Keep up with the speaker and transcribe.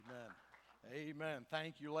Amen.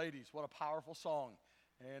 Thank you, ladies. What a powerful song.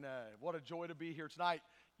 And what a joy to be here tonight.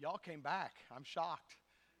 Y'all came back. I'm shocked.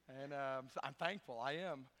 And I'm thankful. I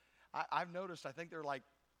am. I've noticed, I think there are like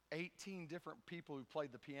 18 different people who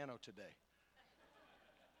played the piano today.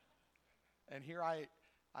 And here I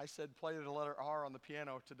said, play the letter R on the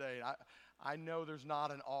piano today. I know there's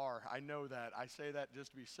not an R. I know that. I say that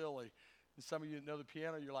just to be silly. And some of you know the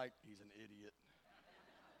piano, you're like, he's an idiot.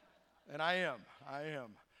 And I am.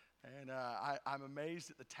 And I'm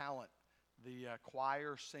amazed at the talent, the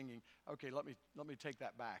choir singing. Okay, let me take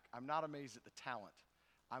that back. I'm not amazed at the talent.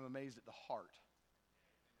 I'm amazed at the heart.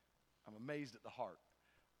 I'm amazed at the heart.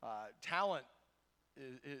 Talent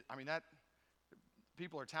that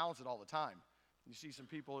people are talented all the time. You see some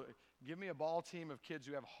people, give me a ball team of kids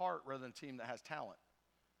who have heart rather than a team that has talent.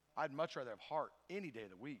 I'd much rather have heart any day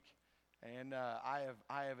of the week. And I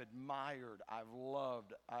have admired, I've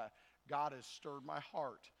loved, God has stirred my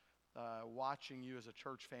heart watching you as a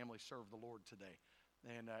church family serve the Lord today.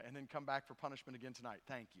 And then come back for punishment again tonight.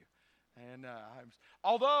 Thank you. And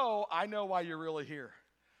although I know why you're really here.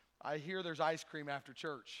 I hear there's ice cream after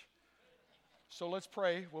church. So let's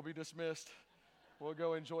pray. We'll be dismissed. We'll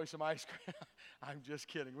go enjoy some ice cream. I'm just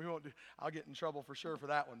kidding. We won't do. I'll get in trouble for sure for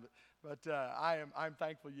that one. But I'm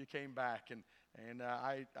thankful you came back. And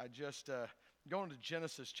I just going to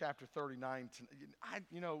Genesis chapter 39.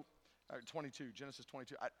 22. Genesis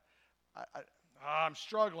 22. I'm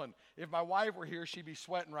struggling. If my wife were here, she'd be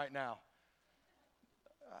sweating right now.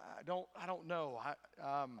 I don't know.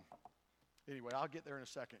 Anyway, I'll get there in a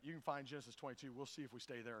second. You can find Genesis 22. We'll see if we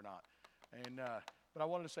stay there or not. But I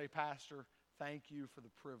wanted to say, Pastor, thank you for the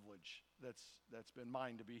privilege that's been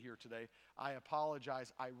mine to be here today. I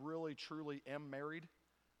apologize. I really, truly am married.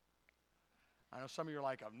 I know some of you are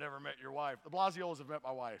like, I've never met your wife. The Blasiolas have met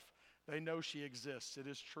my wife. They know she exists. It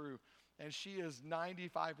is true. And she is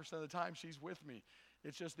 95% of the time she's with me.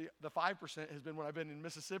 It's just the 5% has been when I've been in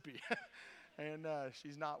Mississippi. And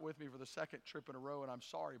she's not with me for the second trip in a row, and I'm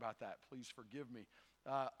sorry about that. Please forgive me.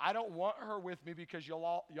 I don't want her with me because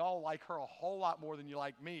y'all like her a whole lot more than you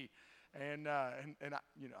like me. And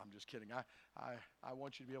I'm just kidding. I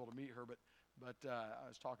want you to be able to meet her, but I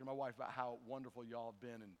was talking to my wife about how wonderful y'all have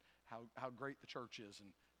been and how great the church is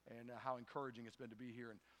and how encouraging it's been to be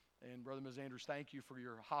here. And Brother and Ms. Andrews, thank you for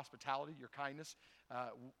your hospitality, your kindness.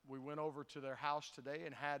 We went over to their house today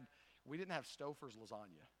and we didn't have Stouffer's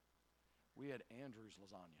lasagna. We had Andrew's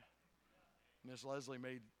lasagna. Miss Leslie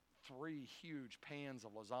made 3 huge pans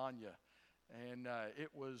of lasagna, and it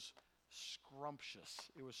was scrumptious.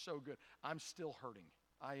 It was so good. I'm still hurting.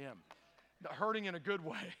 I am. Hurting in a good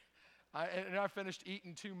way. I finished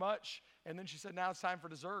eating too much, and then she said, now it's time for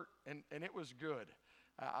dessert, and it was good.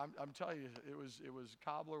 I'm telling you, it was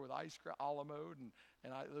cobbler with ice cream, a la mode,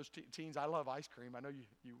 and those teens, I love ice cream. I know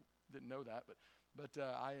you didn't know that, but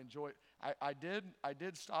I enjoy it. I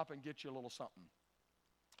did stop and get you a little something.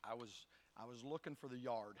 I was looking for the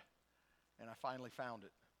yard, and I finally found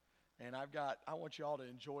it. And I want you all to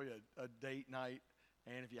enjoy a date night,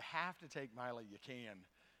 and if you have to take Miley, you can.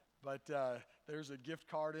 But there's a gift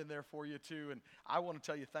card in there for you too, and I want to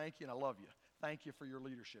tell you thank you, and I love you. Thank you for your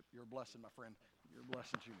leadership. You're a blessing, my friend. You're a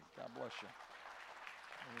blessing to me. God bless you.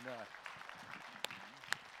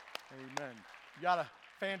 Amen. You got a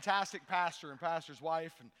fantastic pastor and pastor's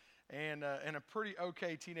wife, and a pretty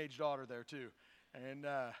okay teenage daughter there too. And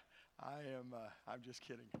I'm just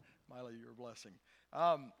kidding. Miley, you're a blessing.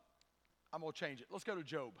 I'm going to change it. Let's go to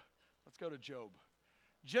Job.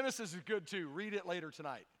 Genesis is good too. Read it later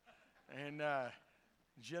tonight. And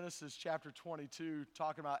Genesis chapter 22,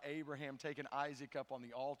 talking about Abraham taking Isaac up on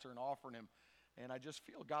the altar and offering him. And I just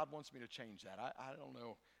feel God wants me to change that. I don't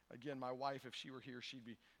know. Again, my wife, if she were here, she'd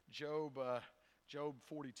be Job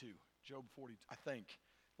 42. Job 40, I think.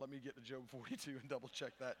 Let me get to Job 42 and double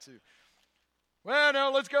check that too. Well,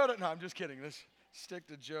 no, let's go to, no, I'm just kidding. Let's stick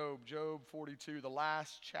to Job. Job 42, the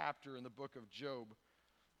last chapter in the book of Job.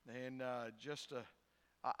 And I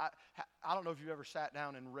don't know if you've ever sat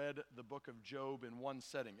down and read the book of Job in one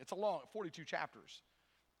setting. It's 42 chapters.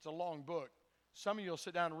 It's a long book. Some of you will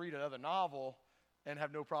sit down and read another novel and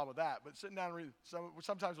have no problem with that. But sitting down and read,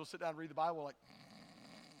 sometimes we'll sit down and read the Bible like,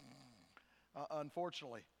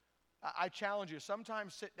 unfortunately. I challenge you,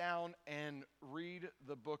 sometimes sit down and read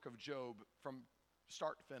the book of Job from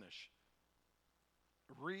start to finish.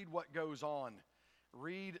 Read what goes on.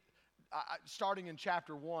 Read, starting in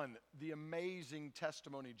chapter 1, the amazing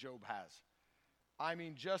testimony Job has. I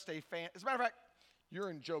mean, just a fan. As a matter of fact, you're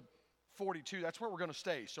in Job 42. That's where we're going to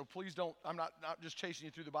stay. So please don't, I'm not just chasing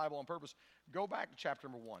you through the Bible on purpose. Go back to chapter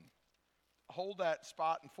number 1. Hold that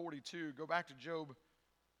spot in 42. Go back to Job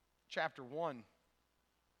chapter 1.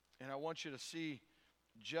 And And I want you to see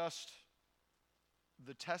just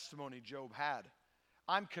the testimony Job had.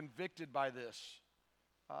 I'm convicted by this.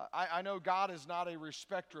 I know God is not a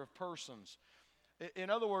respecter of persons. In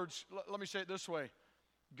other words, let me say it this way.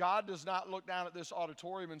 God does not look down at this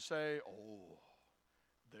auditorium and say, oh,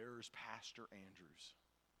 there's Pastor Andrews.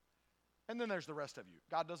 And then there's the rest of you.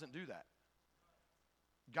 God doesn't do that.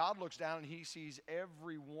 God looks down and he sees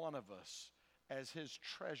every one of us as his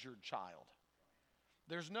treasured child.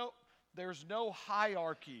 There's no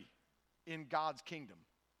hierarchy in God's kingdom.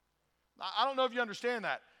 I don't know if you understand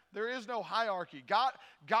that. There is no hierarchy.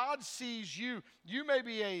 God sees you. You may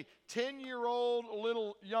be a 10-year-old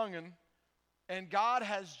little youngin', and God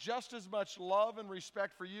has just as much love and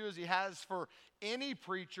respect for you as he has for any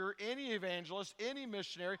preacher, any evangelist, any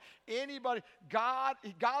missionary, anybody. God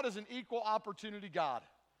is an equal opportunity God.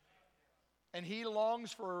 And he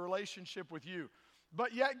longs for a relationship with you.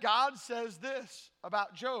 But yet God says this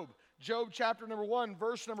about Job. Job chapter number 1,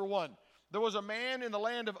 verse number 1. There was a man in the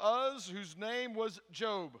land of Uz whose name was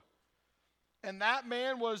Job. And that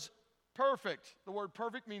man was perfect. The word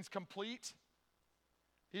perfect means complete.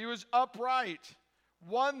 He was upright,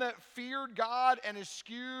 one that feared God and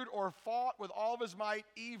eschewed or fought with all of his might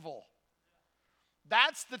evil.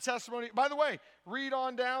 That's the testimony. By the way, read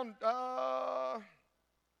on down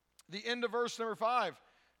the end of verse number 5.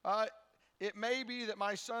 It may be that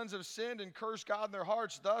my sons have sinned and cursed God in their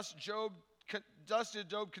hearts. Thus did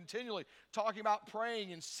Job continually, talking about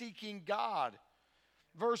praying and seeking God.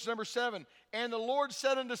 Verse number 7. And the Lord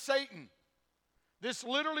said unto Satan, this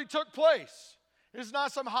literally took place. It's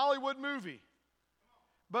not some Hollywood movie.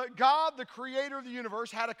 But God, the creator of the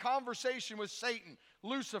universe, had a conversation with Satan,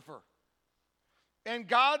 Lucifer. And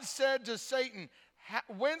God said to Satan,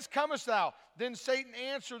 whence comest thou? Then Satan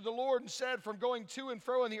answered the Lord and said, from going to and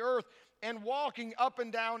fro in the earth and walking up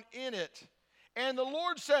and down in it. And the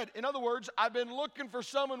Lord said, in other words, I've been looking for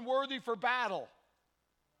someone worthy for battle.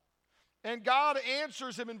 And God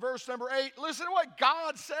answers him in verse number 8. Listen to what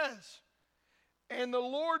God says. And the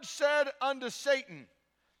Lord said unto Satan,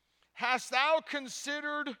 hast thou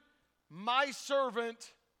considered my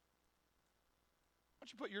servant? Why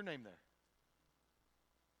don't you put your name there?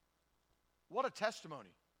 What a testimony.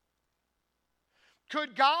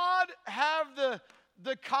 Could God have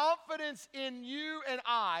the confidence in you and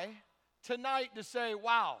I tonight to say,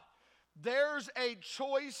 wow, there's a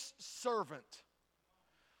choice servant.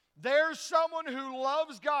 There's someone who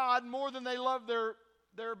loves God more than they love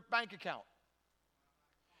their bank account.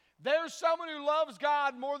 There's someone who loves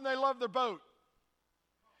God more than they love their boat.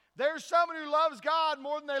 There's someone who loves God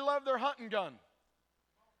more than they love their hunting gun.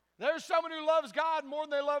 There's someone who loves God more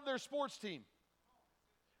than they love their sports team.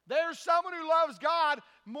 There's someone who loves God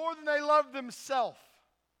more than they love themselves.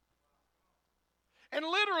 And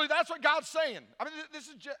literally, that's what God's saying. I mean,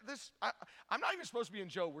 I'm not even supposed to be in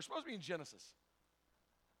Job. We're supposed to be in Genesis.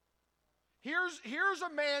 Here's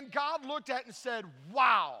a man God looked at and said,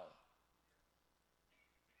 wow.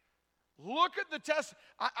 Look at the test.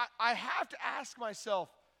 I have to ask myself,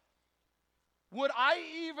 would I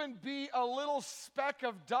even be a little speck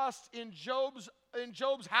of dust in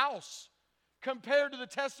Job's house compared to the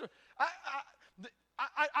test?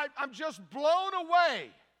 I'm just blown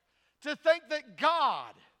away to think that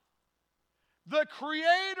God, the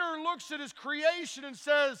Creator, looks at his creation and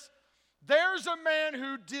says, there's a man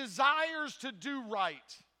who desires to do right.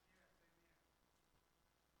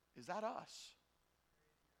 Is that us?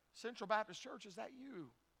 Central Baptist Church, is that you?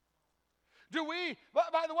 Do we,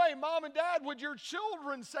 by the way, mom and dad, would your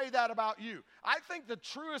children say that about you? I think the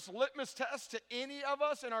truest litmus test to any of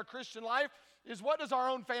us in our Christian life is, what does our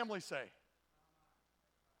own family say?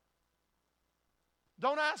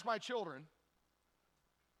 Don't ask my children,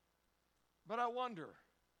 but I wonder.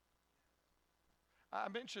 I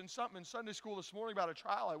mentioned something in Sunday school this morning about a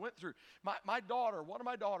trial I went through. My daughter, one of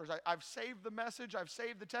my daughters, I've saved the message, I've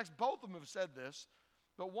saved the text. Both of them have said this,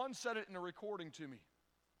 but one said it in a recording to me.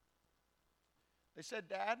 They said,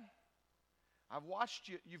 Dad, I've watched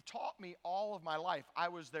you. You've taught me all of my life. I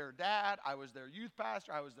was their dad. I was their youth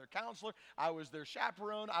pastor. I was their counselor. I was their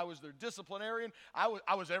chaperone. I was their disciplinarian. I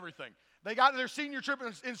was everything. They got to their senior trip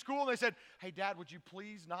in school, and they said, hey, Dad, would you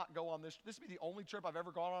please not go on this? This would be the only trip I've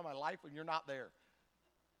ever gone on in my life when you're not there.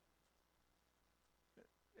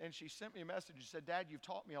 And she sent me a message. She said, Dad, you've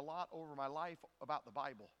taught me a lot over my life about the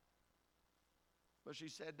Bible. But she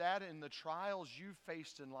said, Dad, in the trials you've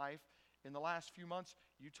faced in life, in the last few months,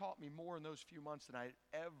 you taught me more in those few months than I had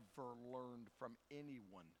ever learned from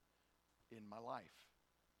anyone in my life.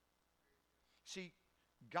 See,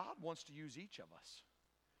 God wants to use each of us.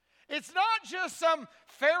 It's not just some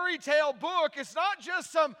fairy tale book. It's not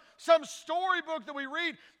just some storybook that we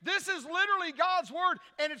read. This is literally God's Word,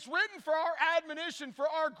 and it's written for our admonition, for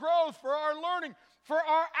our growth, for our learning, for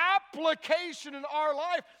our application in our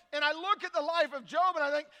life. And I look at the life of Job, and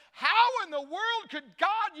I think, how in the world could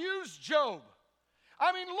God use Job?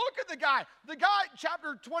 I mean, look at the guy. The guy,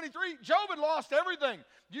 chapter 23, Job had lost everything.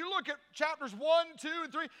 You look at chapters 1, 2,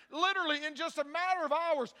 and 3, literally in just a matter of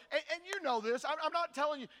hours. And you know this. I'm not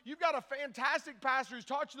telling you. You've got a fantastic pastor who's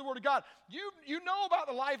taught you the Word of God. You know about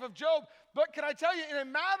the life of Job. But can I tell you, in a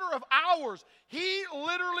matter of hours, he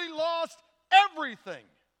literally lost everything.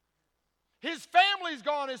 His family's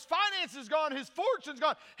gone. His finances gone. His fortune's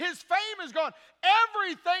gone. His fame is gone.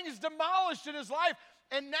 Everything is demolished in his life.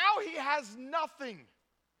 And now he has nothing.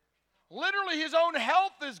 Literally, his own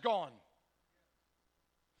health is gone.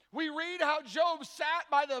 We read how Job sat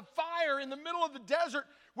by the fire in the middle of the desert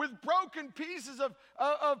with broken pieces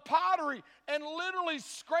of pottery and literally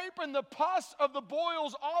scraping the pus of the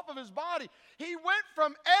boils off of his body. He went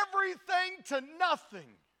from everything to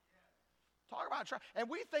nothing. Talk about trying. And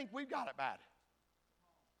we think we've got it bad.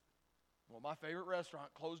 Well, my favorite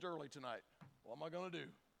restaurant closed early tonight. What am I going to do?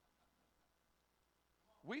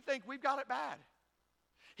 We think we've got it bad.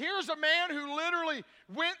 Here's a man who literally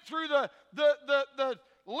went through the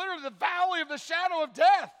valley of the shadow of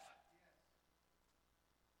death.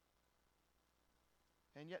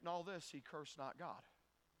 And yet in all this, he cursed not God.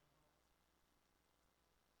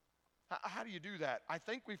 How do you do that? I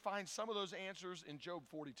think we find some of those answers in Job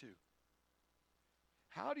 42.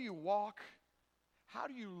 How do you walk? How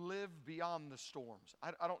do you live beyond the storms?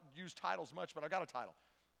 I don't use titles much, but I got a title.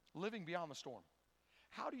 Living beyond the storm.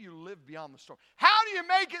 How do you live beyond the storm? How do you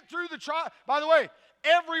make it through the trial? By the way,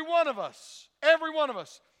 every one of us,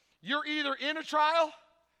 you're either in a trial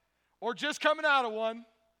or just coming out of one,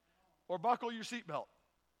 or buckle your seatbelt.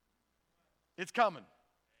 It's coming.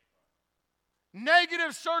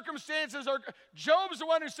 Negative circumstances are. Job's the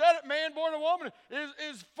one who said it. Man born of woman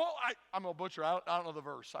is full. I'm going to butcher. I don't know the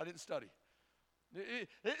verse. I didn't study.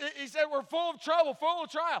 He said we're full of trouble, full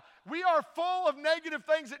of trial. We are full of negative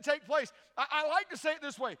things that take place. I like to say it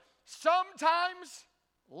this way. Sometimes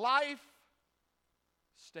life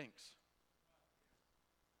stinks.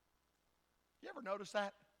 You ever notice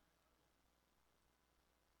that?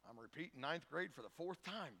 I'm repeating ninth grade for the fourth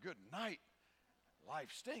time. Good night. Life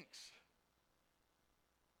stinks.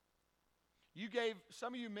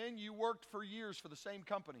 Some of you men, you worked for years for the same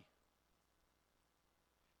company.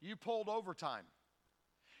 You pulled overtime.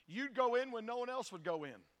 You'd go in when no one else would go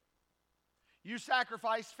in. You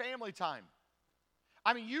sacrificed family time.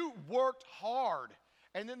 I mean, you worked hard.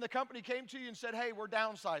 And then the company came to you and said, hey, we're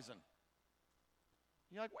downsizing.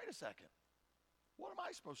 You're like, wait a second. What am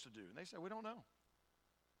I supposed to do? And they say, we don't know.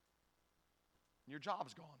 Your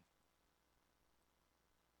job's gone.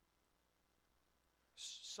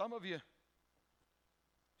 Some of you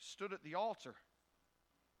stood at the altar,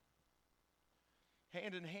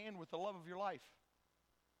 hand in hand with the love of your life.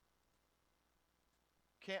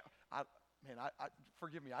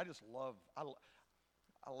 Forgive me, I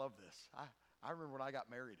love this. I remember when I got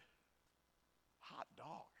married. Hot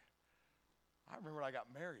dog. I remember when I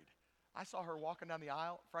got married. I saw her walking down the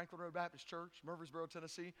aisle, Franklin Road Baptist Church, Murfreesboro,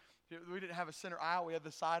 Tennessee. We didn't have a center aisle. We had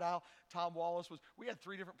the side aisle. Tom Wallace we had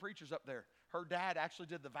 3 different preachers up there. Her dad actually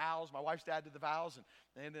did the vows. My wife's dad did the vows.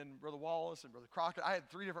 And then Brother Wallace and Brother Crockett. I had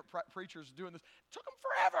 3 different preachers doing this. It took them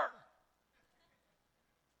forever.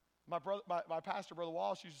 My pastor, Brother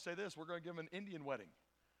Wallace, used to say this: we're going to give them an Indian wedding.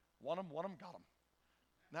 Want them, got them.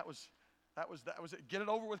 And that was it. Get it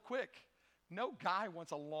over with quick. No guy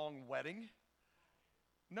wants a long wedding.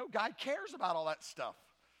 No guy cares about all that stuff.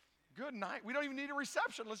 Good night. We don't even need a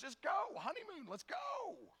reception. Let's just go. Honeymoon, let's go.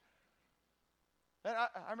 And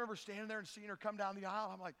I remember standing there and seeing her come down the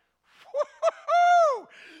aisle. I'm like, whoo,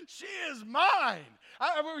 she is mine.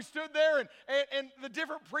 We stood there and the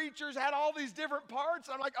different preachers had all these different parts.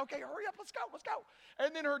 I'm like, okay, hurry up, let's go.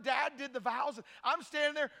 And then her dad did the vows. And I'm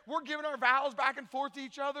standing there. We're giving our vows back and forth to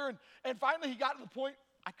each other. And finally he got to the point,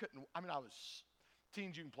 I was,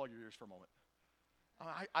 teens, you can plug your ears for a moment.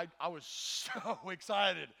 I was so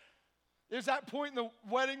excited. There's that point in the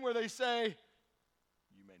wedding where they say,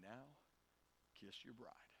 you may now kiss your bride.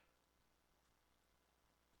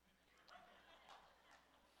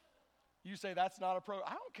 You say that's not appropriate.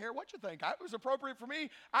 I don't care what you think. It was appropriate for me.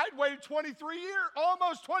 I'd waited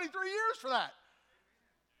almost 23 years for that.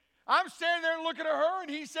 I'm standing there looking at her, and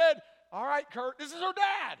he said, all right, Kurt, this is her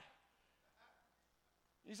dad.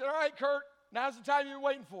 He said, all right, Kurt, now's the time you've been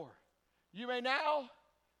waiting for. You may now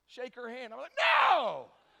shake her hand. I'm like, no!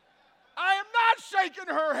 I am not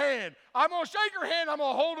shaking her hand. I'm going to shake her hand. I'm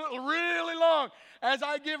going to hold it really long as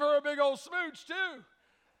I give her a big old smooch too.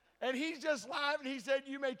 And he's just laughing. He said,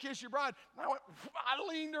 you may kiss your bride. And I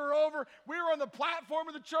leaned her over. We were on the platform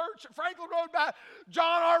of the church. Franklin Road back.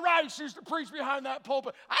 John R. Rice used to preach behind that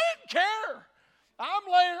pulpit. I didn't care. I'm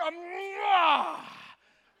laying,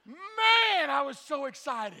 man, I was so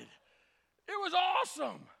excited. It was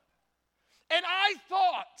awesome. And I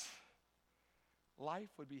thought life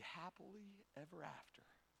would be happily ever after.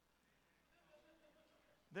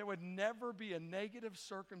 There would never be a negative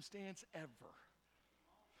circumstance ever.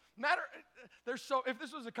 If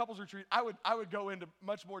this was a couples retreat, I would go into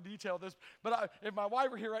much more detail of this. But if my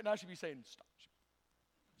wife were here right now, she'd be saying, stop.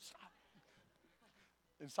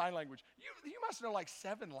 In sign language. You must know like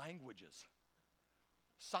 7 languages.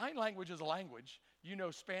 Sign language is a language. You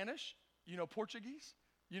know Spanish, you know Portuguese,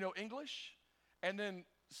 you know English, and then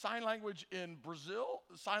sign language in Brazil,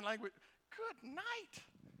 sign language. Good night.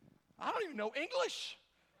 I don't even know English.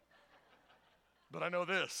 But I know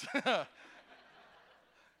this.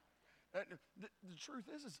 The truth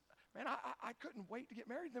is, man, I couldn't wait to get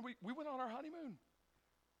married. Then we went on our honeymoon.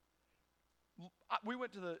 We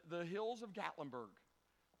went to the hills of Gatlinburg,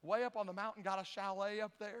 way up on the mountain, got a chalet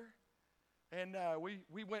up there. And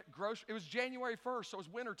we went grocery. It was January 1st, so it was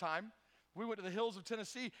wintertime. We went to the hills of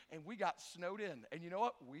Tennessee, and we got snowed in. And you know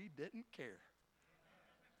what? We didn't care.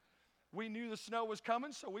 We knew the snow was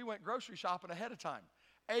coming, so we went grocery shopping ahead of time.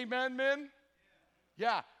 Amen, men?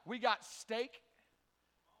 Yeah, we got steak.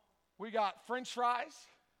 We got French fries.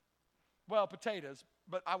 Well, potatoes,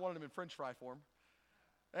 but I wanted them in French fry form.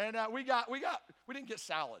 And we didn't get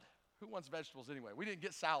salad. Who wants vegetables anyway? We didn't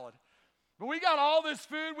get salad. But we got all this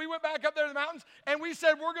food. We went back up there to the mountains, and we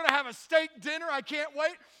said, we're going to have a steak dinner. I can't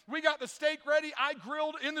wait. We got the steak ready. I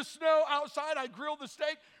grilled in the snow outside. I grilled the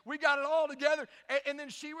steak. We got it all together. And then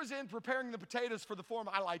she was in preparing the potatoes for the form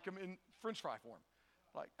I like them, in French fry form.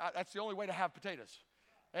 That's the only way to have potatoes.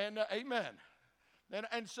 And amen.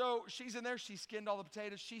 And so she's in there. She skinned all the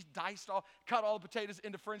potatoes. She's cut all the potatoes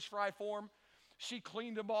into French fry form. She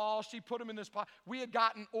cleaned them all. She put them in this pot. We had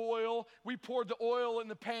gotten oil. We poured the oil in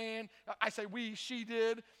the pan. I say we, she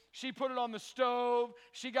did. She put it on the stove.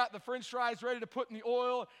 She got the French fries ready to put in the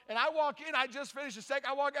oil. And I walk in. I just finished the steak.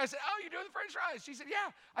 I walk in. I said, oh, you doing the French fries? She said,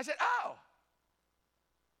 yeah. I said, oh.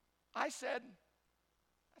 I said,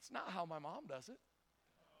 that's not how my mom does it.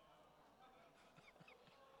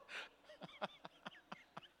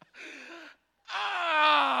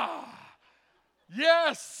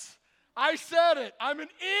 Yes, I said it. I'm an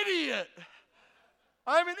idiot.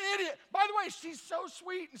 I'm an idiot. By the way, she's so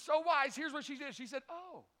sweet and so wise. Here's what she did. She said,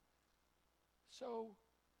 oh, so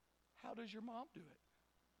how does your mom do it?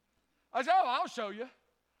 I said, oh, I'll show you.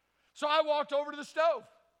 So I walked over to the stove.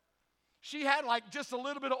 She had like just a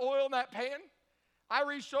little bit of oil in that pan. I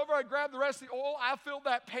reached over, I grabbed the rest of the oil. I filled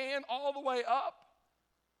that pan all the way up.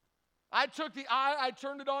 I took the eye, I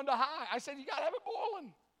turned it on to high. I said, you got to have it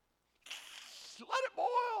boiling. Let it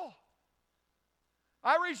boil.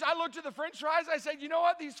 I looked at the French fries. I said, you know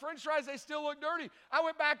what? These French fries, they still look dirty. I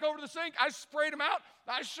went back over to the sink. I sprayed them out.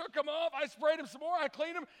 I shook them off. I sprayed them some more. I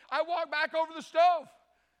cleaned them. I walked back over to the stove.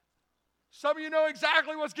 Some of you know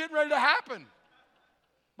exactly what's getting ready to happen.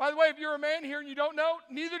 By the way, if you're a man here and you don't know,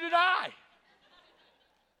 neither did I.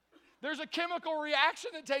 There's a chemical reaction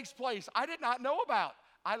that takes place I did not know about.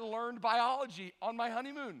 I learned biology on my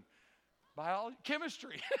honeymoon.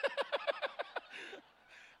 Chemistry.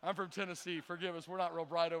 I'm from Tennessee. Forgive us. We're not real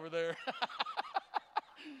bright over there.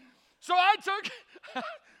 So I took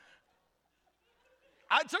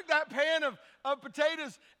that pan of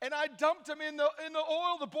potatoes and I dumped them in the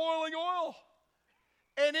oil, the boiling oil.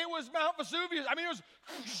 And it was Mount Vesuvius. I mean, it was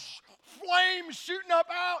flames shooting up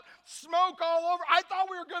out, smoke all over. I thought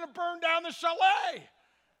we were going to burn down the chalet.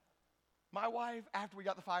 My wife, after we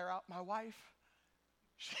got the fire out,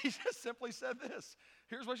 she just simply said this.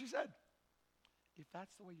 Here's what she said. If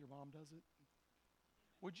that's the way your mom does it,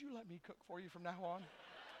 would you let me cook for you from now on?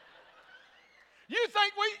 You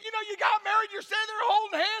think you got married, you're sitting there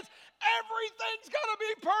holding hands, everything's going to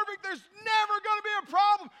be perfect. There's never going to be a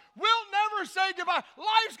problem. We'll never say goodbye.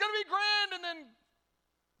 Life's going to be grand, and then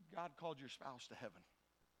God called your spouse to heaven.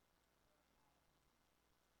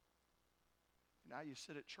 Now you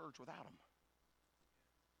sit at church without them.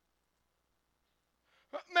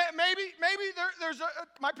 Maybe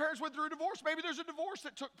my parents went through a divorce. Maybe there's a divorce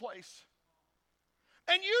that took place.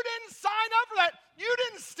 And you didn't sign up for that. You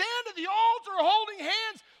didn't stand at the altar holding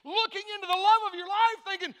hands, looking into the love of your life,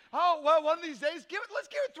 thinking, oh, well, one of these days, let's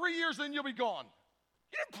give it 3 years, then you'll be gone.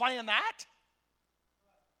 You didn't plan that.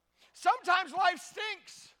 Sometimes life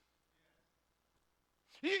stinks.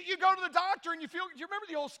 You go to the doctor and you feel, do you remember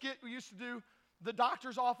the old skit we used to do, the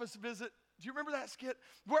doctor's office visit? Do you remember that skit?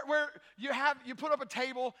 Where you put up a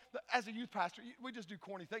table, as a youth pastor, we just do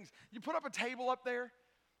corny things. You put up a table up there,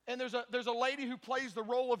 and there's a lady who plays the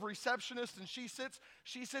role of receptionist, and she sits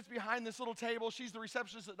behind this little table. She's the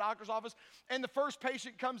receptionist at the doctor's office, and the first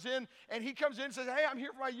patient comes in, and he comes in and says, hey, I'm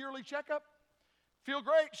here for my yearly checkup. Feel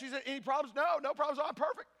great. She said, any problems? No problems. I'm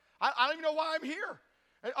perfect. I don't even know why I'm here.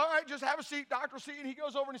 And, all right, just have a seat, doctor seat. And he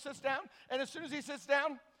goes over and he sits down, and as soon as he sits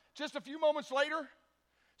down, just a few moments later,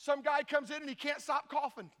 some guy comes in and he can't stop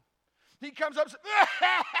coughing. He comes up and says,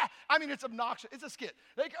 I mean, it's obnoxious. It's a skit.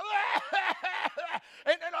 They go,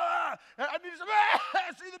 and I need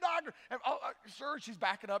to see the doctor. And, sir, she's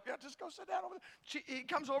backing up. Yeah, just go sit down over there. He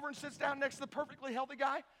comes over and sits down next to the perfectly healthy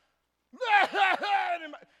guy.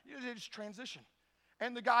 It's transition.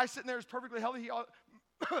 And the guy sitting there is perfectly healthy.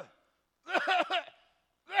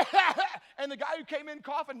 And the guy who came in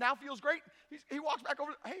coughing now feels great. He walks back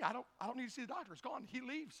over. Hey, I don't need to see the doctor. It's gone. He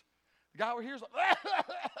leaves. The guy over here is like,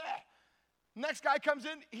 next guy comes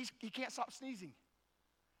in. He can't stop sneezing.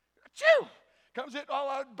 Achoo! Comes in,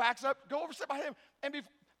 backs up. Go over, sit by him. And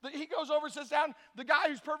he goes over and sits down. The guy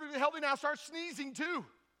who's perfectly healthy now starts sneezing too.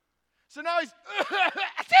 So now he's,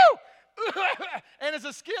 achoo! And it's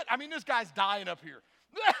a skit. I mean, this guy's dying up here.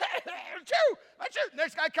 Achoo! Achoo!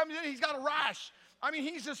 Next guy comes in. He's got a rash. I mean,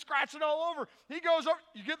 he's just scratching all over. He goes over.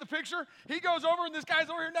 You get the picture? He goes over, and this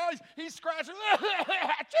guy's over here now. He's scratching.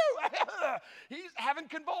 He's having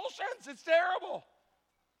convulsions. It's terrible.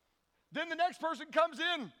 Then the next person comes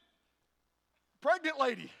in. Pregnant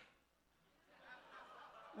lady.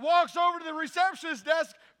 Walks over to the receptionist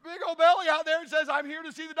desk, big old belly out there, and says, I'm here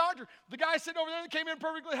to see the doctor. The guy sitting over there that came in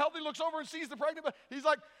perfectly healthy looks over and sees the pregnant, but he's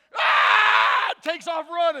like, takes off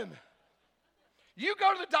running. You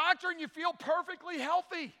go to the doctor and you feel perfectly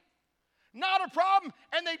healthy. Not a problem.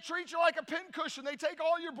 And they treat you like a pincushion. They take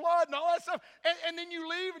all your blood and all that stuff. And then you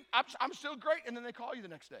leave. And I'm still great. And then they call you the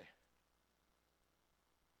next day.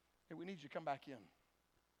 Hey, we need you to come back in.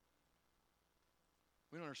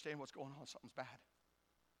 We don't understand what's going on. Something's bad.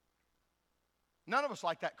 None of us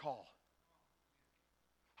like that call.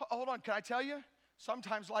 Hold on. Can I tell you?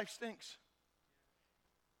 Sometimes life stinks.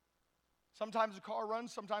 Sometimes the car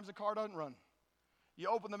runs. Sometimes the car doesn't run. You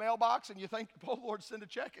open the mailbox and you think, oh, Lord, send a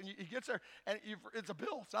check. And he gets there, and it's a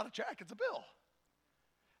bill. It's not a check. It's a bill.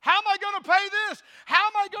 How am I going to pay this? How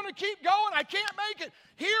am I going to keep going? I can't make it.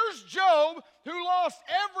 Here's Job, who lost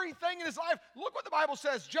everything in his life. Look what the Bible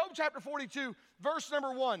says. Job chapter 42, verse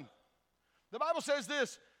number 1. The Bible says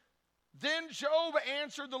this. Then Job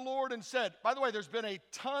answered the Lord and said, by the way, there's been a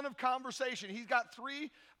ton of conversation. He's got 3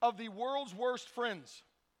 of the world's worst friends.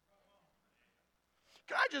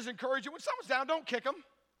 Can I just encourage you, when someone's down, don't kick them.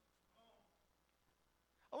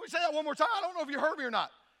 Let me say that one more time. I don't know if you heard me or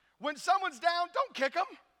not. When someone's down, don't kick them.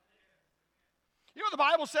 You know what the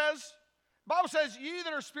Bible says? The Bible says, ye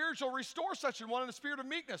that are spiritual, restore such an one in the spirit of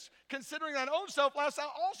meekness, considering thine own self lest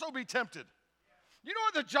thou also be tempted. You know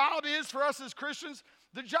what the job is for us as Christians?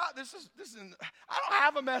 The job, I don't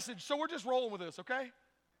have a message, so we're just rolling with this, okay?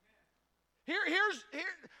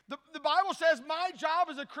 The Bible says my job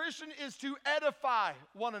as a Christian is to edify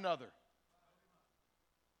one another.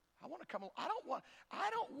 I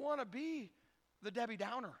don't want to be the Debbie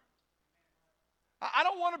Downer. I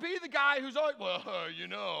don't want to be the guy who's always, well, you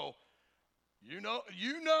know,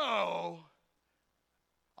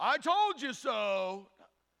 I told you so.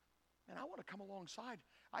 And I want to come alongside.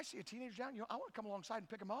 I see a teenager down, I want to come alongside and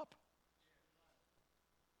pick him up.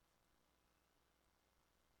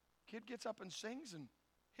 Kid gets up and sings and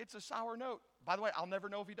hits a sour note. By the way, I'll never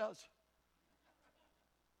know if he does.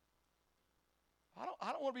 I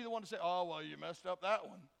don't want to be the one to say, oh, well, you messed up that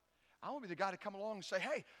one. I want to be the guy to come along and say,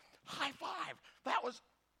 hey, high five. That was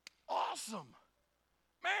awesome.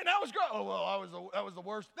 Man, that was great. Oh, well, that was the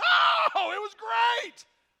worst. No, it was great.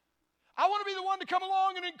 I want to be the one to come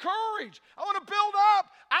along and encourage. I want to build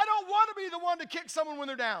up. I don't want to be the one to kick someone when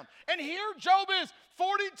they're down. And here Job is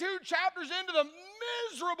 42 chapters into the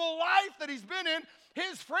miserable life that he's been in.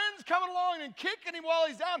 His friends coming along and kicking him while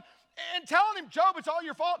he's down and telling him, Job, it's all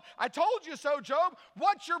your fault. I told you so, Job.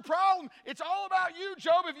 What's your problem? It's all about you,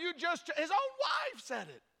 Job. If you just, his own wife said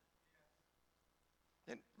it.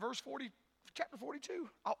 In verse 40, chapter 42,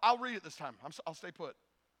 I'll read it this time. I'll stay put.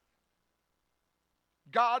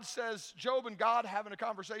 God says, Job and God having a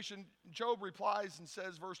conversation. Job replies and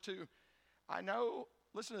says, verse 2, I know,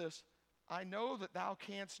 listen to this, I know that thou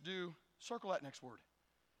canst do, circle that next word,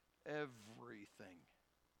 everything.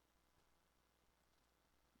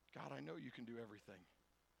 God, I know you can do everything.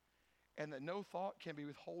 And that no thought can be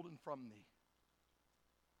withholden from thee.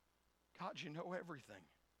 God, you know everything.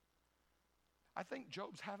 I think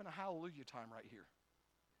Job's having a hallelujah time right here.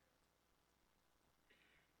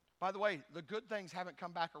 By the way, the good things haven't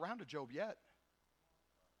come back around to Job yet.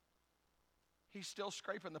 He's still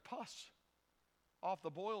scraping the pus off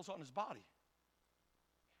the boils on his body.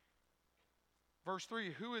 Verse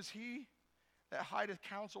 3, who is he that hideth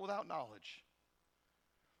counsel without knowledge?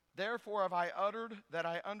 Therefore have I uttered that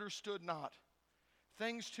I understood not.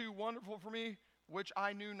 Things too wonderful for me, which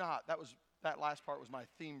I knew not. That last part was my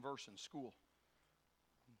theme verse in school.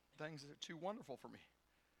 Things that are too wonderful for me.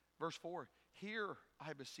 Verse 4, hear,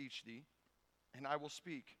 I beseech thee, and I will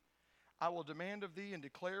speak. I will demand of thee, and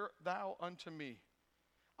declare thou unto me.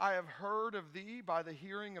 I have heard of thee by the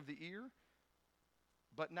hearing of the ear,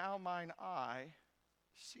 but now mine eye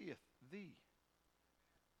seeth thee.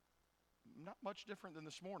 Not much different than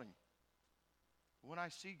this morning. When I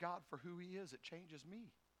see God for who he is, it changes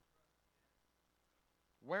me.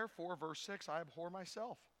 Wherefore, verse 6, I abhor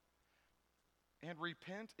myself, and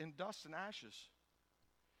repent in dust and ashes.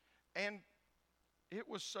 And it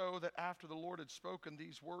was so that after the Lord had spoken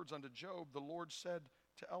these words unto Job, the Lord said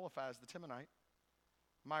to Eliphaz the Temanite,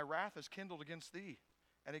 my wrath is kindled against thee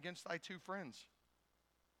and against thy two friends.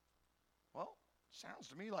 Well, sounds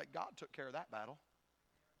to me like God took care of that battle.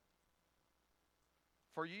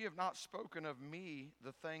 For ye have not spoken of me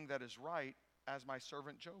the thing that is right, as my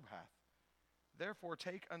servant Job hath. Therefore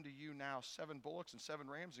take unto you now 7 bullocks and 7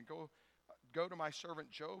 rams, and go to my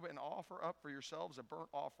servant Job, and offer up for yourselves a burnt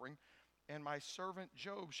offering, and my servant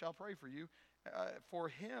Job shall pray for you. For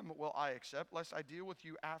him will I accept, lest I deal with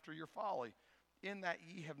you after your folly, in that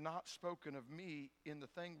ye have not spoken of me in the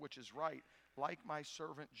thing which is right, like my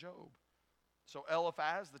servant Job. So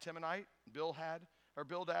Eliphaz the Temanite, Bildad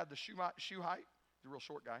the Shuhite, the real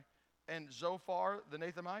short guy, and Zophar the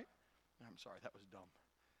Nathanaite. I'm sorry, that was dumb.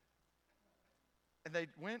 And they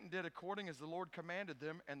went and did according as the Lord commanded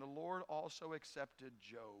them, and the Lord also accepted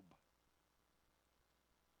Job.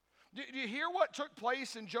 Do you hear what took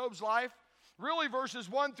place in Job's life? Really, verses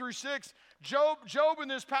 1 through 6, Job in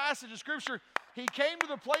this passage of Scripture, he came to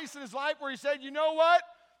the place in his life where he said, you know what?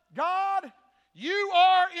 God, you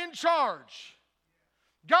are in charge.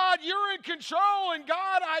 God, you're in control, and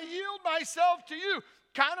God, I yield myself to you.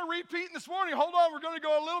 Kind of repeating this morning. Hold on, we're going to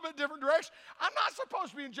go a little bit different direction. I'm not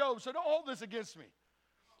supposed to be in Job, so don't hold this against me.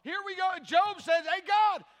 Here we go. Job says, hey,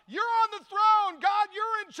 God, you're on the throne. God,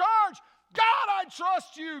 you're in charge. God, I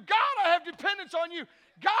trust you. God, I have dependence on you.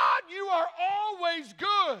 God, you are always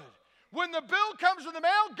good. When the bill comes in the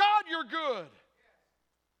mail, God, you're good.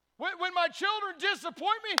 When my children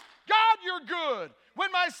disappoint me, God, you're good.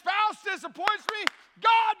 When my spouse disappoints me,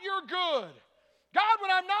 God, you're good. God,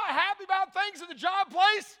 when I'm not happy about things in the job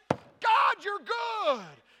place, God, you're good.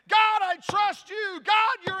 God, I trust you.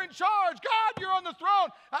 God, you're in charge. God, you're on the throne.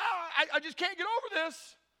 I just can't get over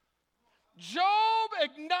this. Job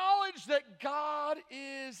acknowledged that God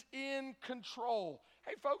is in control.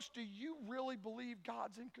 Hey, folks, do you really believe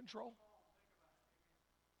God's in control?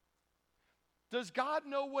 Does God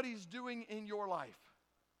know what he's doing in your life?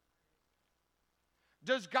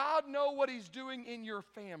 Does God know what he's doing in your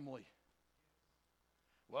family?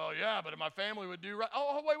 Well, yeah, but if my family would do right.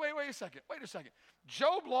 Oh, wait a second.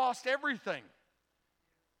 Job lost everything.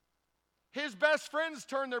 His best friends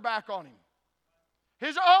turned their back on him.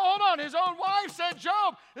 His own wife said,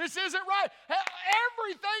 Job, this isn't right.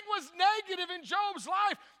 Everything was negative in Job's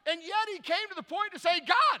life, and yet he came to the point to say,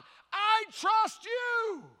 God, I trust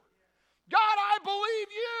you. God, I believe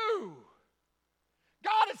you.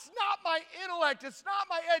 God, it's not my intellect. It's not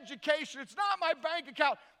my education. It's not my bank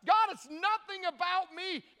account. God, it's nothing about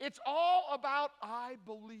me. It's all about I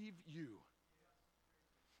believe you.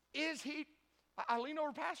 I leaned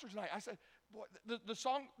over to Pastor tonight. I said, boy, the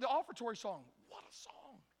song, the offertory song, what a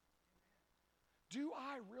song. Do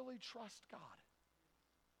I really trust God?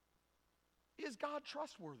 Is God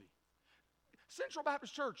trustworthy? Central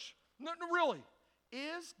Baptist Church, no, really,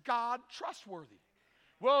 is God trustworthy?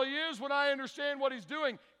 Well, he is when I understand what he's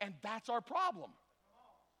doing, and that's our problem.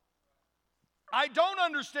 I don't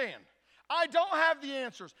understand. I don't have the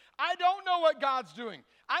answers. I don't know what God's doing.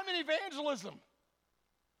 I'm in evangelism.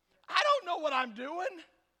 I don't know what I'm doing.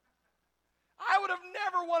 I would have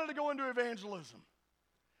never wanted to go into evangelism.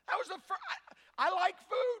 That was the first. I like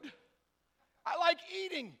food. I like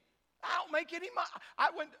eating. I don't make any money.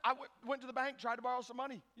 I went to the bank, tried to borrow some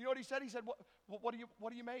money. You know what he said? He said, what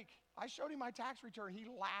do you make? I showed him my tax return. He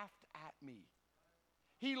laughed at me.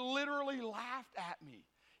 He literally laughed at me.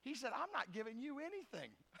 He said, I'm not giving you anything.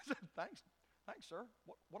 I said, thanks, sir.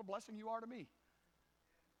 What a blessing you are to me.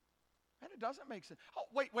 And it doesn't make sense. Oh,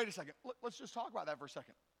 wait a second. Let's just talk about that for a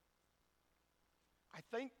second. I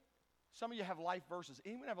think Some of you have life verses.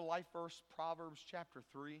 Anyone have a life verse? Proverbs chapter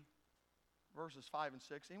 3, verses 5 and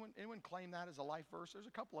 6. Anyone claim that as a life verse? There's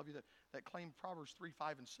a couple of you that claim Proverbs 3,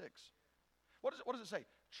 5, and 6. What does it say?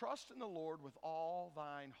 Trust in the Lord with all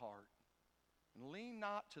thine heart, and lean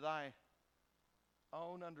not to thy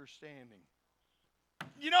own understanding.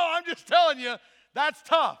 You know, I'm just telling you, that's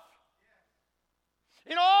tough.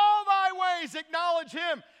 In all thy ways acknowledge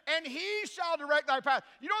him, and he shall direct thy path.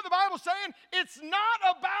 You know what the Bible's saying? It's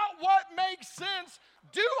not about what makes sense.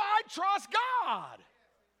 Do I trust God?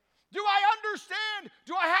 Do I understand?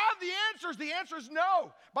 Do I have the answers? The answer is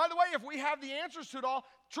no. By the way, if we have the answers to it all,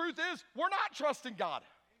 truth is, we're not trusting God.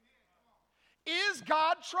 Is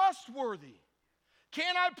God trustworthy?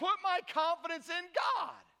 Can I put my confidence in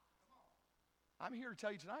God? I'm here to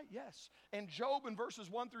tell you tonight, yes. And Job in verses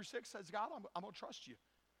 1 through 6 says, God, I'm going to trust you.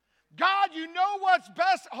 God, you know what's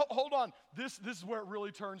best. Hold on. This is where it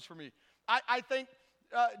really turns for me. I think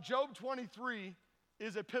Job 23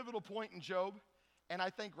 is a pivotal point in Job. And I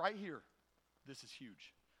think right here, this is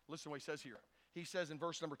huge. Listen to what he says here. He says in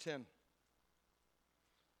verse number 10,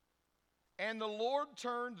 and the Lord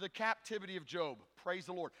turned the captivity of Job. Praise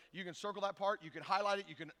the Lord. You can circle that part. You can highlight it.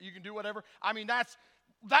 You can do whatever. I mean, that's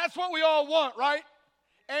what we all want, right?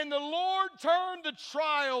 And the Lord turned the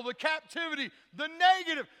trial, the captivity, the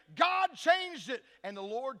negative. God changed it. And the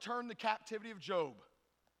Lord turned the captivity of Job.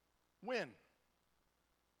 When?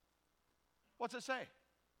 What's it say?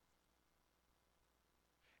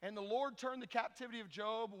 And the Lord turned the captivity of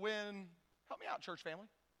Job when, help me out, church family.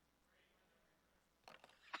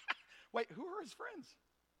 Wait, who are his friends?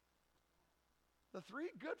 The three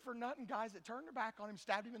good-for-nothing guys that turned their back on him,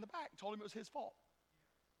 stabbed him in the back, and told him it was his fault.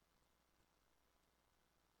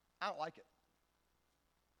 I don't like it.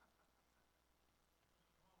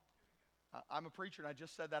 I'm a preacher, and I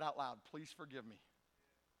just said that out loud. Please forgive me.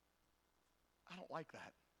 I don't like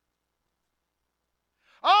that.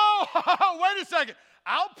 Oh, wait a second.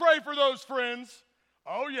 I'll pray for those friends.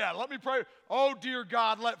 Oh, yeah, let me pray. Oh, dear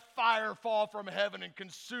God, let fire fall from heaven and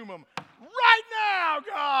consume them. Right now,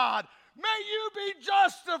 God, may you be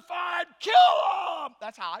justified. Kill them.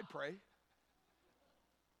 That's how I pray.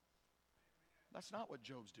 That's not what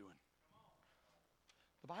Job's doing.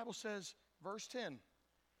 The Bible says, verse 10,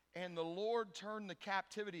 and the Lord turned the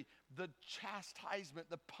captivity, the chastisement,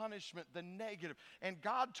 the punishment, the negative. And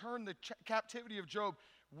God turned the captivity of Job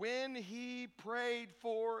when he prayed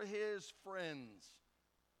for his friends.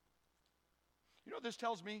 You know what this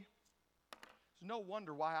tells me? It's no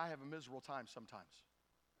wonder why I have a miserable time sometimes.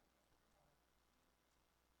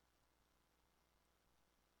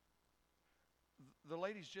 The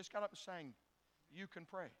ladies just got up and sang, you can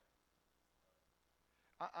pray.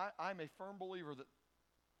 I'm a firm believer that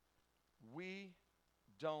we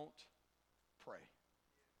don't pray.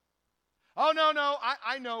 Oh, no,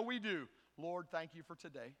 I know we do. Lord, thank you for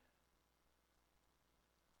today.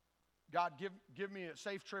 God, give me a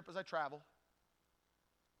safe trip as I travel.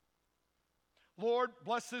 Lord,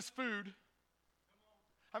 bless this food.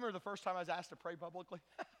 I remember the first time I was asked to pray publicly.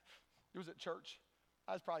 It was at church.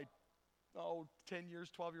 I was probably, 10 years,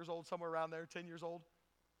 12 years old, somewhere around there, 10 years old.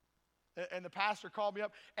 And the pastor called me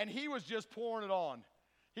up, and he was just pouring it on.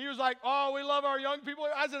 He was like, oh, we love our young people.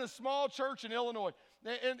 I was in a small church in Illinois,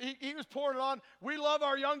 and he was pouring it on. We love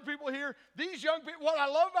our young people here. These young people, what I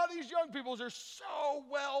love about these young people is they're so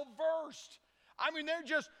well-versed. I mean, they're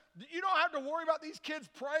just, you don't have to worry about these kids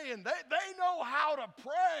praying. They know how to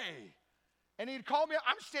pray. And he'd call me up.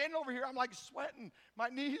 I'm standing over here. I'm like sweating. My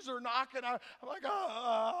knees are knocking. I'm like,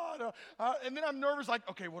 and then I'm nervous, like,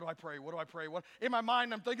 okay, what do I pray? What do I pray? In my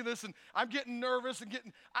mind, I'm thinking this, and I'm getting nervous and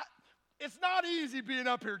it's not easy being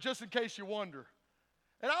up here, just in case you wonder.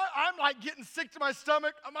 And I'm like getting sick to my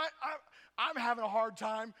stomach. I'm having a hard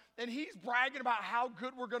time. And he's bragging about how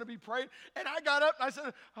good we're going to be praying. And I got up and I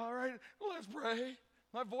said, all right, let's pray.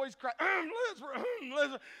 My voice cracked.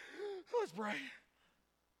 Let's pray.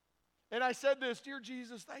 And I said this, dear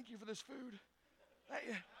Jesus, thank you for this food. Thank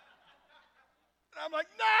you. And I'm like,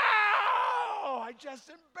 no! I just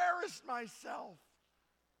embarrassed myself.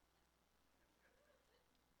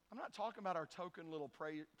 I'm not talking about our token little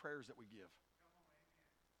prayers that we give.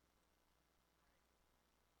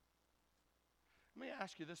 Let me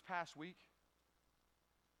ask you this past week,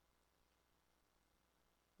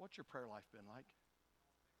 what's your prayer life been like?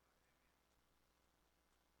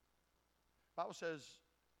 The Bible says,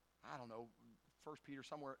 I don't know, 1 Peter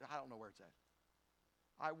somewhere, I don't know where it's at.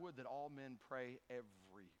 I would that all men pray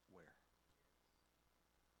everywhere.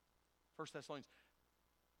 1 Thessalonians,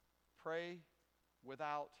 pray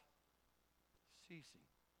without ceasing.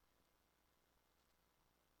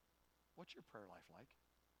 What's your prayer life like?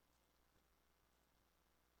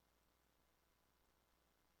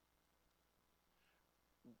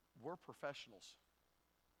 we're professionals.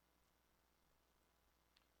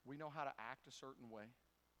 We know how to act a certain way.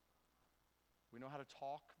 We know how to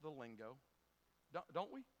talk the lingo.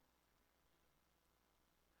 Don't we?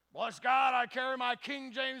 Bless God, I carry my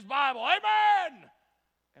King James Bible. Amen!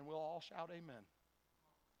 And we'll all shout amen.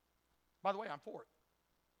 By the way, I'm for it.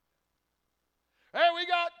 Hey, we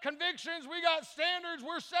got convictions, we got standards,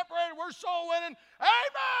 we're separated, we're soul winning.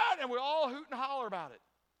 Amen! And we all hoot and holler about it.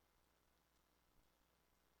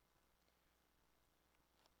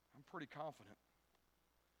 I'm pretty confident.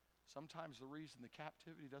 Sometimes the reason the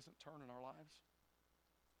captivity doesn't turn in our lives,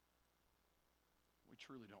 we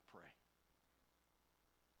truly don't pray.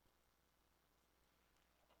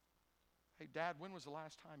 Hey, Dad, when was the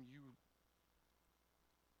last time you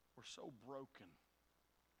were so broken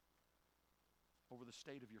over the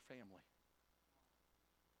state of your family?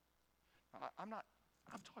 I'm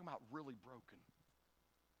talking about really broken.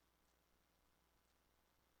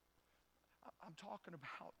 I'm talking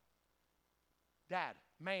about, Dad,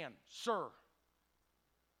 man, sir,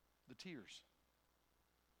 the tears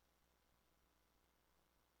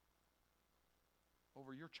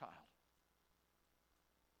over your child.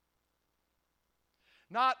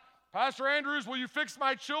 Not, Pastor Andrews, will you fix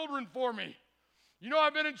my children for me? You know,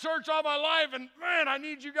 I've been in church all my life, and man, I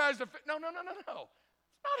need you guys to fix. No. It's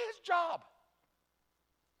not his job.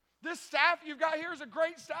 This staff you've got here is a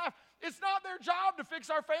great staff. It's not their job to fix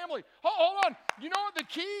our family. Hold on. You know what the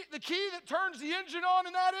key that turns the engine on,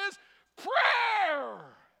 and that is prayer.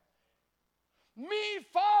 Me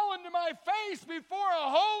falling to my face before a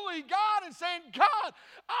holy God and saying, God,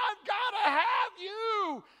 I've got to have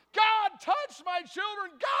you. God, touch my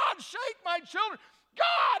children. God, shake my children.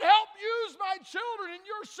 God, help use my children in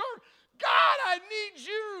your service. God, I need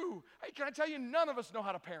you. Hey, can I tell you, none of us know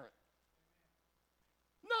how to parent.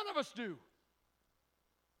 None of us do.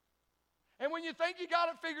 And when you think you got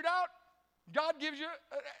it figured out, God gives you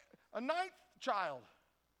a ninth child.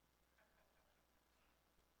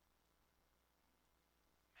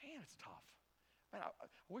 Man, it's tough. Man, I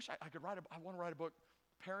wish I could write I want to write a book,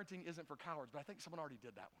 Parenting Isn't for Cowards, but I think someone already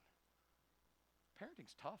did that one.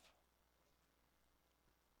 Parenting's tough.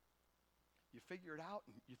 You figure it out,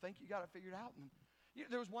 and you think you got it figured out. And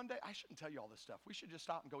there was one day, I shouldn't tell you all this stuff. We should just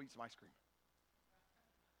stop and go eat some ice cream.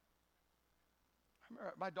 I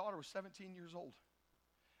remember my daughter was 17 years old.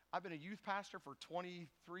 I've been a youth pastor for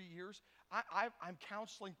 23 years. I'm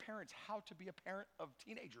counseling parents how to be a parent of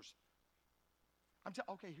teenagers.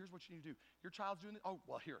 Okay, here's what you need to do. Your child's doing this. Oh,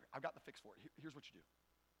 well, here, I've got the fix for it. Here's what you do.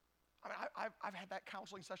 I mean, I've had that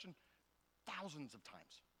counseling session thousands of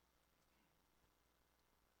times.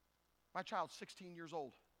 My child's 16 years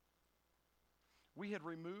old. We had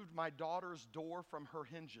removed my daughter's door from her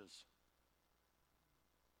hinges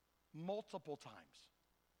multiple times.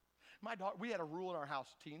 We had a rule in our house,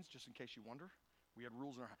 teens, just in case you wonder. We had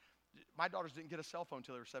rules in our house. My daughters didn't get a cell phone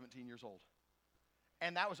until they were 17 years old.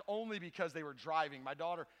 And that was only because they were driving. My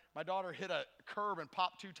daughter hit a curb and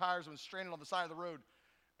popped 2 tires and was stranded on the side of the road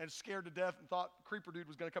and scared to death and thought Creeper Dude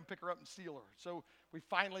was going to come pick her up and steal her. So we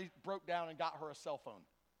finally broke down and got her a cell phone.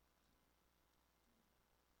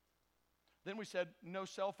 Then we said, no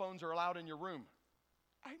cell phones are allowed in your room.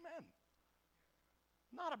 Amen.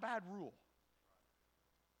 Not a bad rule.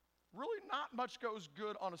 Really not much goes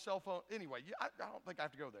good on a cell phone. Anyway, I don't think I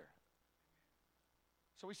have to go there.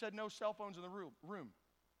 So we said no cell phones in the room.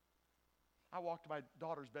 I walked to my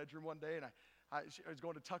daughter's bedroom one day, and I was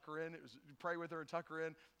going to tuck her in. It was pray with her and tuck her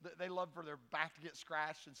in. They love for their back to get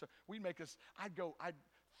scratched, and so we'd make us. I'd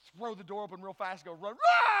throw the door open real fast, go run,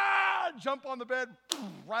 rah! Jump on the bed,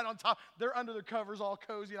 boom, right on top. They're under their covers, all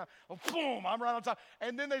cozy. Boom! I'm right on top.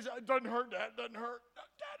 And then they say, "It doesn't hurt, Dad. It doesn't hurt,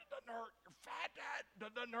 Dad. It doesn't hurt. You're fat, Dad.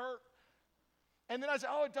 It doesn't hurt." And then I say,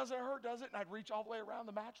 "Oh, it doesn't hurt, does it?" And I'd reach all the way around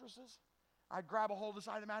the mattresses. I'd grab a hold of the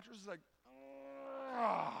side of the mattresses, like,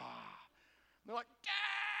 ah. They're like,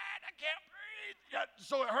 "Dad, I can't breathe." Yeah,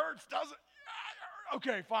 so it hurts, does it? Yeah,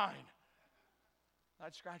 okay, fine.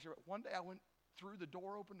 I'd scratch it. One day I went through the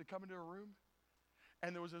door open to come into a room,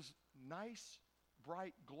 and there was this nice,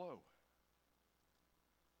 bright glow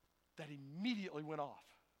that immediately went off.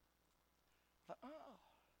 I thought, oh.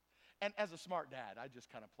 And as a smart dad, I just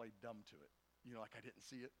kind of played dumb to it. You know, like I didn't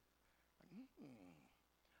see it. Like,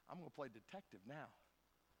 I'm going to play detective now.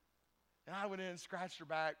 And I went in, scratched her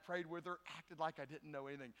back, prayed with her, acted like I didn't know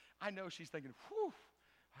anything. I know she's thinking, whew,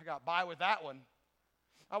 I got by with that one.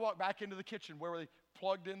 I walked back into the kitchen where they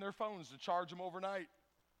plugged in their phones to charge them overnight.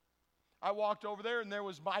 I walked over there, and there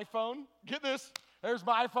was my phone. Get this. There's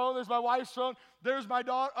my phone. There's my wife's phone. There's my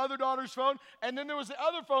other daughter's phone. And then there was the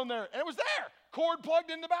other phone there. And it was there. Cord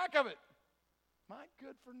plugged in the back of it. My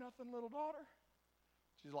good-for-nothing little daughter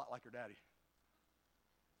She's a lot like her daddy.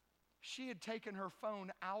 She had taken her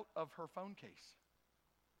phone out of her phone case,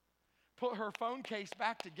 put her phone case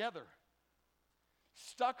back together,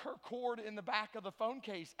 stuck her cord in the back of the phone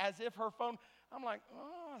case as if her phone, I'm like,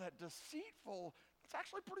 oh, that deceitful, it's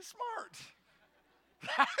actually pretty smart.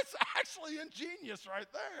 That's actually ingenious right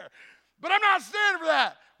there. But I'm not standing for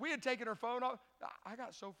that. We had taken her phone off. I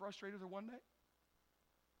got so frustrated with her one day.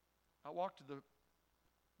 I walked to the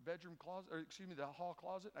the hall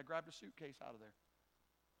closet, and I grabbed a suitcase out of there.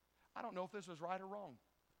 I don't know if this was right or wrong.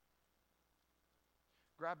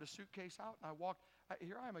 Grabbed a suitcase out, and I walked.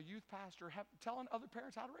 Here I am, a youth pastor, telling other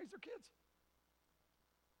parents how to raise their kids.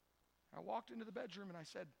 I walked into the bedroom, and I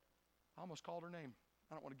said, I almost called her name.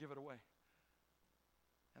 I don't want to give it away.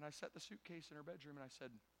 And I set the suitcase in her bedroom, and I said,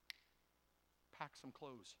 pack some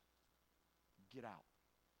clothes. Get out.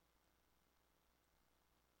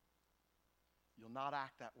 You'll not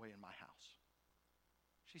act that way in my house.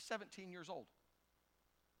 She's 17 years old.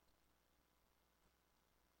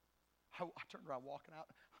 I turned around walking out.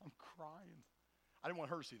 I'm crying. I didn't want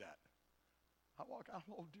her to see that. I walk out.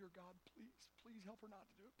 Oh, dear God, please help her not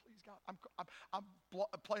to do it. Please, God. I'm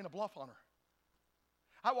playing a bluff on her.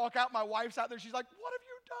 I walk out. My wife's out there. She's like, what have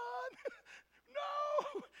you done?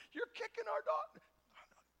 No, you're kicking our dog.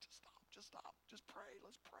 No, just stop. Just pray.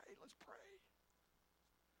 Let's pray.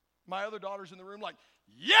 My other daughter's in the room like,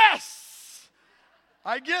 yes!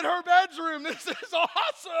 I get her bedroom. This is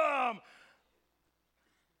awesome.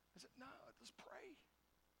 I said, no, let's pray.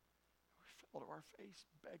 We fell to our face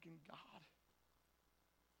begging God.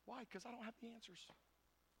 Why? Because I don't have the answers.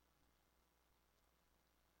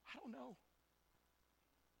 I don't know.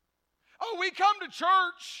 Oh, we come to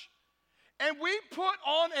church and we put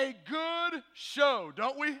on a good show,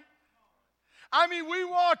 don't we? I mean, we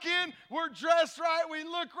walk in, we're dressed right, we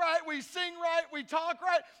look right, we sing right, we talk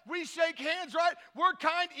right, we shake hands right, we're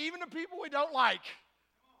kind even to people we don't like.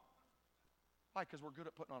 Why? Because we're good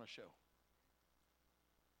at putting on a show.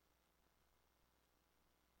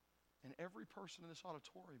 And every person in this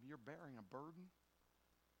auditorium, you're bearing a burden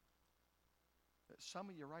that some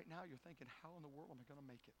of you right now, you're thinking, how in the world am I going to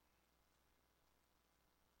make it?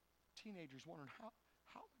 Teenagers wondering, how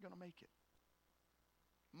am I going to make it?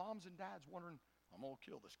 Moms and dads wondering, I'm going to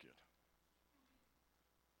kill this kid.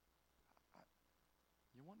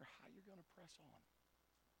 You wonder how you're going to press on.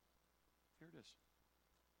 Here it is.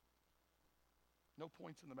 No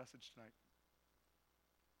points in the message tonight.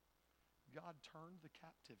 God turned the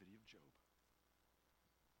captivity of Job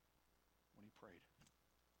when he prayed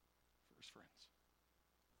for his friends.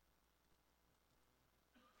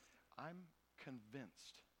 I'm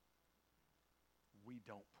convinced we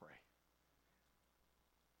don't pray.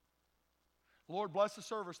 Lord, bless the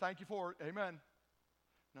service. Thank you for it. Amen.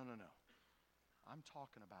 No. I'm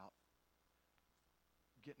talking about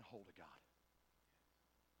getting a hold of God.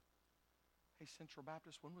 Hey, Central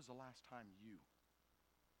Baptist, when was the last time you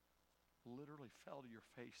literally fell to your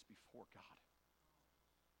face before God?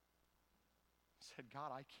 Said,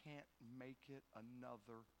 God, I can't make it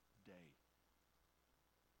another day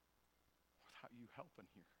without you helping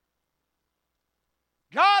here.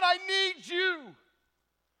 God, I need you.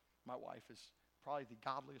 My wife is probably the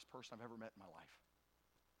godliest person I've ever met in my life.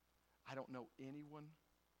 I don't know anyone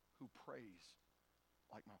who prays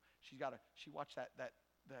like my. She watched that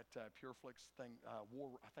PureFlix thing,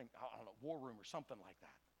 War Room or something like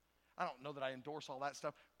that. I don't know that I endorse all that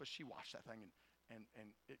stuff, but she watched that thing and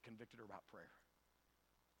it convicted her about prayer.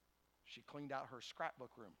 She cleaned out her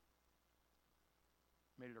scrapbook room,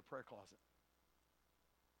 made it her prayer closet.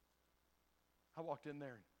 I walked in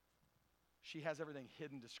there and she has everything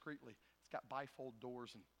hidden discreetly. It's got bifold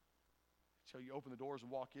doors, and so you open the doors and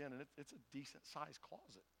walk in, and it's a decent-sized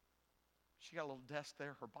closet. She got a little desk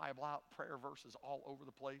there, her Bible out, prayer verses all over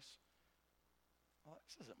the place. Well,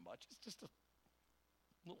 this isn't much. It's just a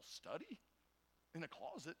little study in a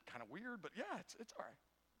closet. Kind of weird, but yeah, it's all right.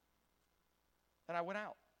 And I went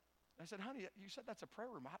out. I said, honey, you said that's a prayer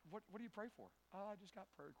room. What do you pray for? Oh, I just got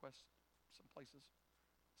prayer requests some places.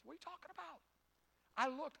 I said, what are you talking about? I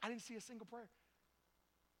looked. I didn't see a single prayer.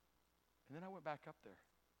 And then I went back up there.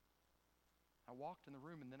 I walked in the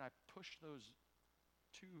room, and then I pushed those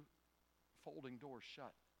two folding doors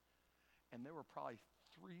shut. And there were probably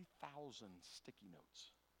 3,000 sticky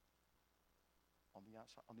notes on the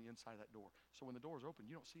outside, on the inside of that door. So when the door's open,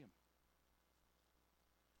 you don't see them.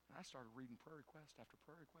 And I started reading prayer request after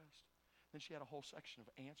prayer request. Then she had a whole section of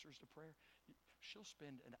answers to prayer. She'll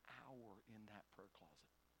spend an hour in that prayer closet.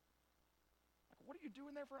 Like, what are you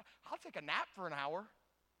doing there for? I'll take a nap for an hour.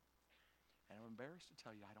 And I'm embarrassed to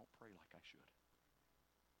tell you I don't pray like I should.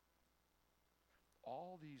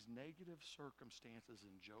 all these negative circumstances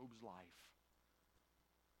in Job's life,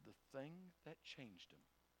 the thing that changed him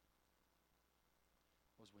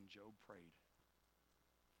was when Job prayed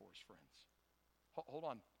for his friends. Hold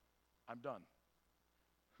on, I'm done.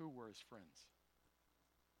 Who were his friends?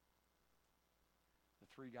 The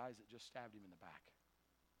 3 guys that just stabbed him in the back.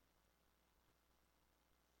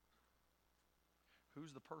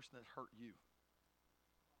 Who's the person that hurt you?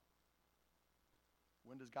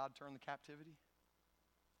 When does God turn the captivity?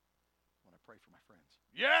 When I pray for my friends.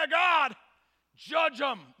 Yeah, God, judge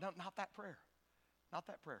them. No, not that prayer. Not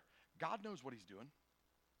that prayer. God knows what he's doing.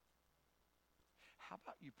 How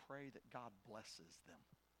about you pray that God blesses them?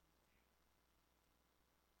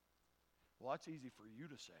 Well, that's easy for you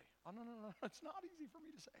to say. Oh, no. It's not easy for me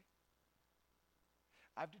to say.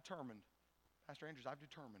 I've determined, Pastor Andrews, I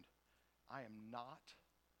am not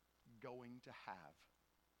going to have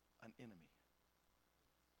an enemy.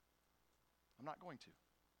 I'm not going to.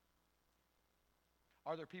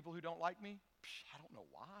 Are there people who don't like me? I don't know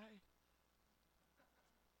why.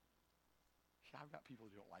 Yeah, I've got people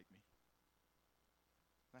who don't like me.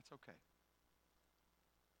 That's okay.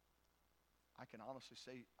 I can honestly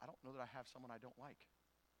say, I don't know that I have someone I don't like.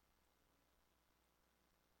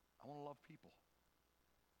 I want to love people.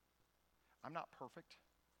 I'm not perfect.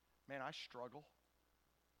 Man, I struggle.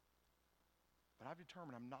 But I've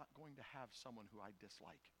determined I'm not going to have someone who I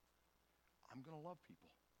dislike. I'm going to love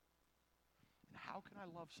people. And how can I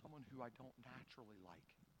love someone who I don't naturally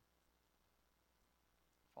like?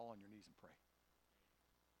 Fall on your knees and pray.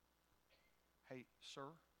 Hey,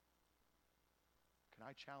 sir, can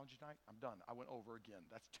I challenge you tonight? I'm done. I went over again.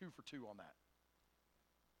 That's 2 for 2 on that.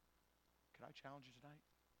 Can I challenge you tonight?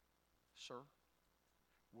 Sir,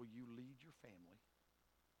 will you lead your family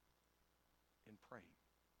in praying?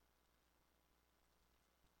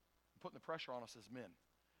 I'm putting the pressure on us as men.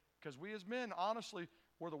 Because we as men, honestly,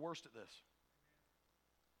 we're the worst at this.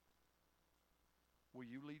 Will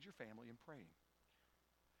you lead your family in praying?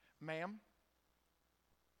 Ma'am,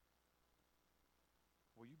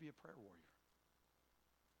 will you be a prayer warrior?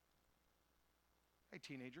 Hey,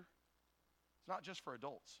 teenager, it's not just for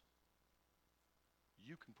adults.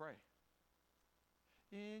 You can pray.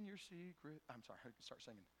 In your secret, I'm sorry, I can start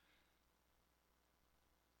singing.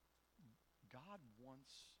 God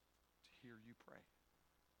wants to hear you pray.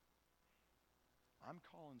 I'm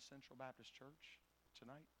calling Central Baptist Church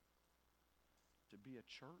tonight to be a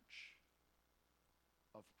church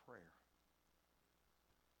of prayer.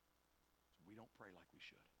 We don't pray like we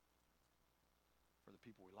should. For the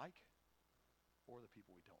people we like or the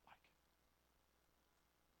people we don't like.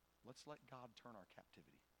 Let's let God turn our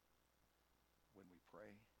captivity when we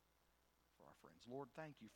pray for our friends. Lord, thank you